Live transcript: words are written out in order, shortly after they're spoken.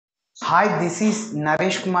Hi, this is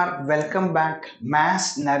Naresh Kumar. Welcome back, Mass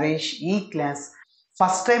Naresh E-Class.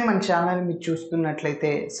 First time మన channel మీరు చూస్తున్నట్లయితే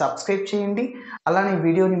subscribe చేయండి. అలానే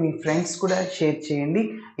వీడియోని మీ ఫ్రెండ్స్ కూడా షేర్ చేయండి.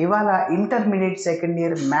 ఇవాళ ఇంటర్మీడియట్ సెకండ్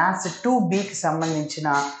ఇయర్ మ్యాథ్స్ 2Bకి సంబంధించిన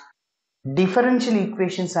డిఫరెన్షియల్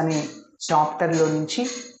ఈక్వేషన్స్ అనే చాప్టర్లో నుంచి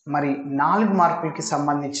మరి 4 మార్కులకి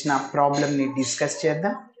సంబంధించిన ప్రాబ్లమ్ని డిస్కస్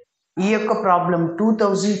చేద్దాం. ఈ యొక్క ప్రాబ్లం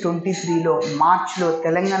 2023లో మార్చ్లో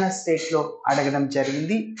తెలంగాణ స్టేట్లో అడగడం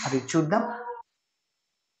జరిగింది. అది చూద్దాం.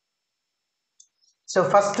 సో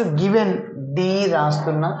ఫస్ట్ గివెన్ డి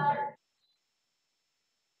రాస్తున్నా.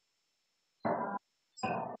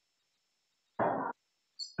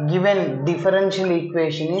 Given differential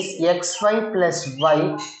equation is xy plus y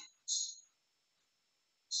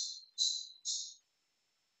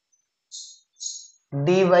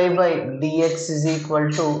dy by dx is equal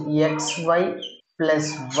to xy plus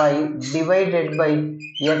y divided by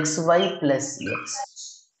xy plus x.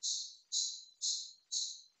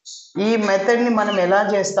 ఈ మెథడ్ ని మనం ఎలా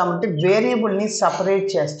చేస్తామంటే వేరియబుల్ ని సపరేట్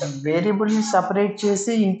చేస్తాం. వేరియబుల్ ని సపరేట్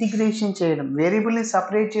చేసి ఇంటిగ్రేషన్ చేయడం. వేరియబుల్ ని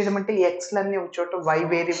సపరేట్ చేయడం అంటే ఎక్స్ లన్నీ ఒక చోట, వై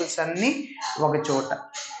వేరియబుల్స్ అన్ని ఒక చోట.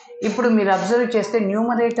 ఇప్పుడు మీరు అబ్జర్వ్ చేస్తే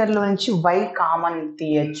న్యూమరేటర్ లో నుంచి y కామన్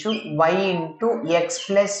తీయచ్చు, y ఇంటూ ఎక్స్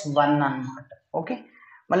ప్లస్ 1 అనమాట. ఓకే,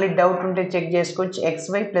 మళ్ళీ డౌట్ ఉంటే చెక్ చేసుకోవచ్చు.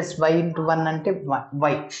 xy ప్లస్ y ఇంటూ 1 అంటే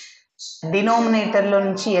y. డినోమినేటర్ లో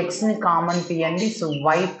నుంచి ఎక్స్ ని కామన్ తీయండి, సో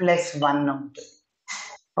y ప్లస్ 1 ఉంటుంది.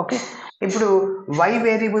 ఓకే, ఇప్పుడు y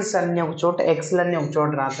వేరియబుల్స్ అన్ని ఒక చోట, ఎక్స్ లన్నీ ఒక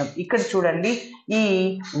చోట రాద్దాం. ఇక్కడ చూడండి, ఈ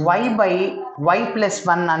y బై y ప్లస్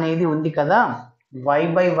 1 అనేది ఉంది కదా, y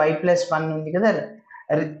బై y ప్లస్ 1 ఉంది కదా,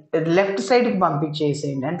 లెఫ్ట్ సైడ్కి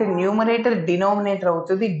పంపించేసేయండి. అంటే న్యూమరేటర్ డినోమినేటర్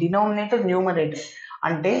అవుతుంది, డినోమినేటర్ న్యూమరేటర్.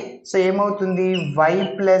 అంటే సో ఏమవుతుంది, y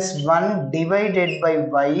plus 1 divided by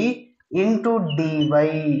y into dy.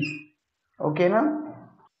 ఓకేనా,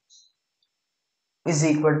 ఈజ్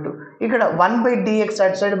ఈక్వల్ టు ఇక్కడ 1 బై dx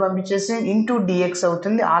అటు సైడ్ పంపించేసి ఇంటూ dx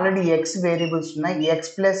అవుతుంది. ఆల్రెడీ ఎక్స్ వేరియబుల్స్ ఉన్నాయి,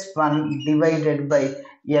 X plus 1 divided by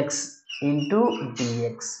X into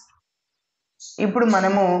dx. ఇప్పుడు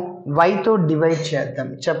మనము yతో డివైడ్ చేద్దాం,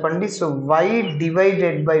 చెప్పండి. So y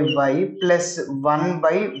divided by y plus 1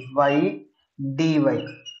 by y dy.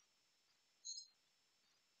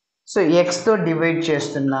 So ఎక్స్తో divide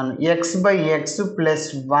చేస్తున్నాను, X by X plus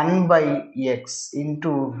 1 by X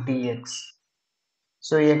into dx.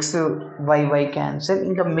 So X why cancel,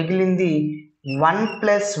 ఇంకా మిగిలింది 1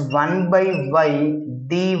 plus 1 by why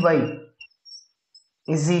dy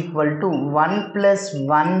is equal to 1 plus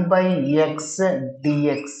 1 by X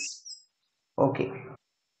dx. Okay,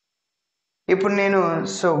 ఇప్పుడు నేను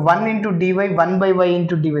so 1 into dy 1 by why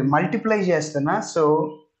into dy multiply చేస్తున్నా. So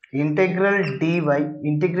integral dy,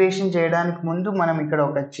 integration చేయడానికి ముందు మనం ఇక్కడ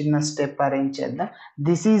ఒక చిన్న స్టెప్ అరేంజ్ చేద్దాం.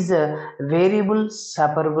 This is variable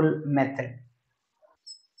separable method.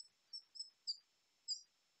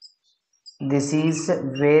 This is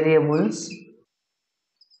variables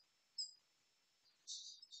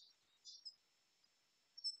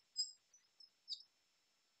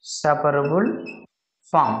separable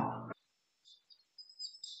form.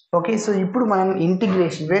 Okay, so ఇప్పుడు మనం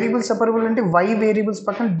ఇంటిగ్రేషన్, వేరియబుల్ సెపరబుల్ అంటే y వేరియబుల్స్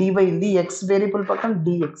పక్కన dy ఉంది, x వేరియబుల్ పక్కన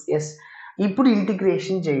dx. ఎస్, ఇప్పుడు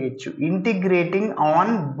ఇంటిగ్రేషన్ చేయొచ్చు. Integrating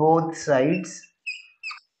on both sides,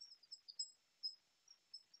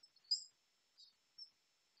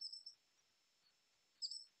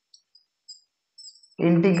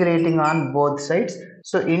 integrating on both sides.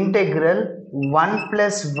 So integral 1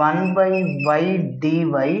 plus 1 by y dy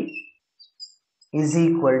is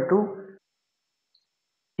equal to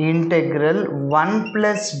integral 1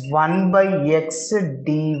 plus 1 by x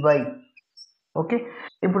dy. Okay,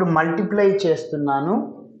 ఇప్పుడు multiply చేస్తున్నాను,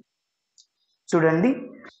 చూడండి.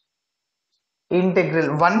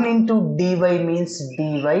 Integral 1 into dy means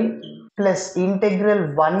dy plus integral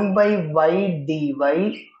 1 by y dy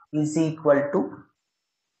is equal to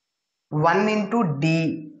 1 into D,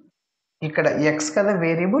 ఇక్కడ X కదా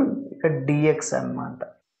variable, ఇక్కడ dx అన్నమాట.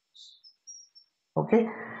 Okay,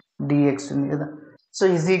 dx ఉంది కదా, so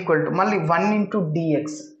is equal to మళ్ళీ 1 ఇంటూ dx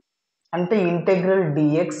అంటే integral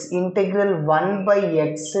dx, integral 1 by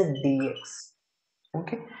X dx.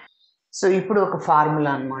 Okay, so ఇప్పుడు ఒక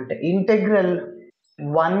ఫార్ములా అన్నమాట, integral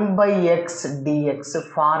 1 by X dx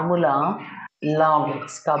formula log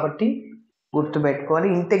x. కాబట్టి గుర్తుపెట్టుకోవాలి,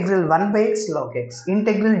 integral 1 by X log X.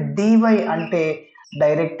 Integral dy అంటే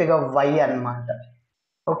డైరెక్ట్గా y అన్నమాట.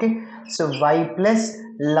 Okay, so y plus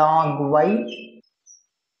log y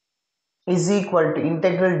is equal to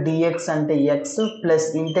integral dx అంటే x plus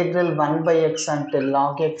integral 1 by X అంటే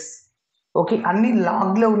log x. Okay, అన్ని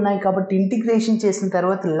లాగ్లో ఉన్నాయి కాబట్టి ఇంటిగ్రేషన్ చేసిన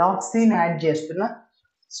తర్వాత లాగ్ cని యాడ్ చేస్తున్నా.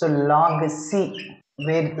 So log c,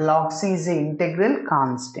 wear log c is a integral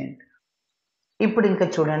constant. ఇప్పుడు ఇంకా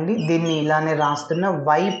చూడండి దీన్ని ఇలానే రాస్తున్న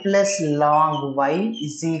y plus log y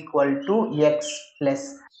is equal to X plus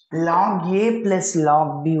log A plus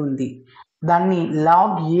log B ఉంది, దాన్ని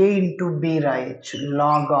లాగ్ ఏ ఇంటూ బి రాయొచ్చు,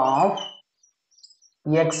 log of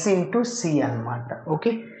X into C అనమాట.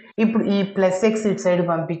 ఓకే, ఇప్పుడు ఈ ప్లస్ ఎక్స్ ఇటు సైడ్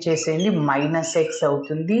పంపించేసేయండి, మైనస్ ఎక్స్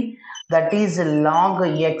అవుతుంది. That is log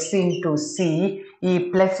X into C. ఈ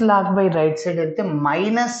plus log by right side అయితే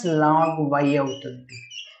మైనస్ లాగ్ వై అవుతుంది.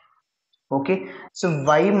 Okay, so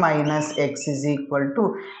y minus X is equal to,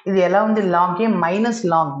 ఇది ఎలా ఉంది, log A minus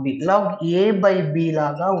log B, log A by B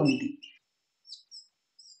లాగా ఉంది,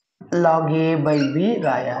 log A by B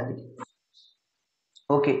రాయాలి.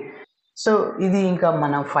 Okay, so ఇది ఇంకా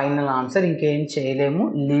మన ఫైనల్ ఆన్సర్, ఇంకేం చేయలేము,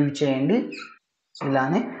 లీవ్ చేయండి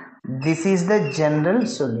ఇలానే. This is the general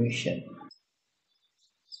solution.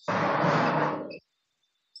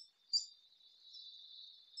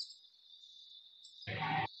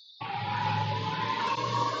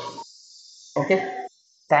 Okay,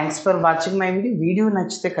 thanks for watching my video. Video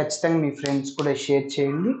నచ్చితే ఖచ్చితంగా మీ ఫ్రెండ్స్ కూడా షేర్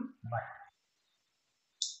చేయండి.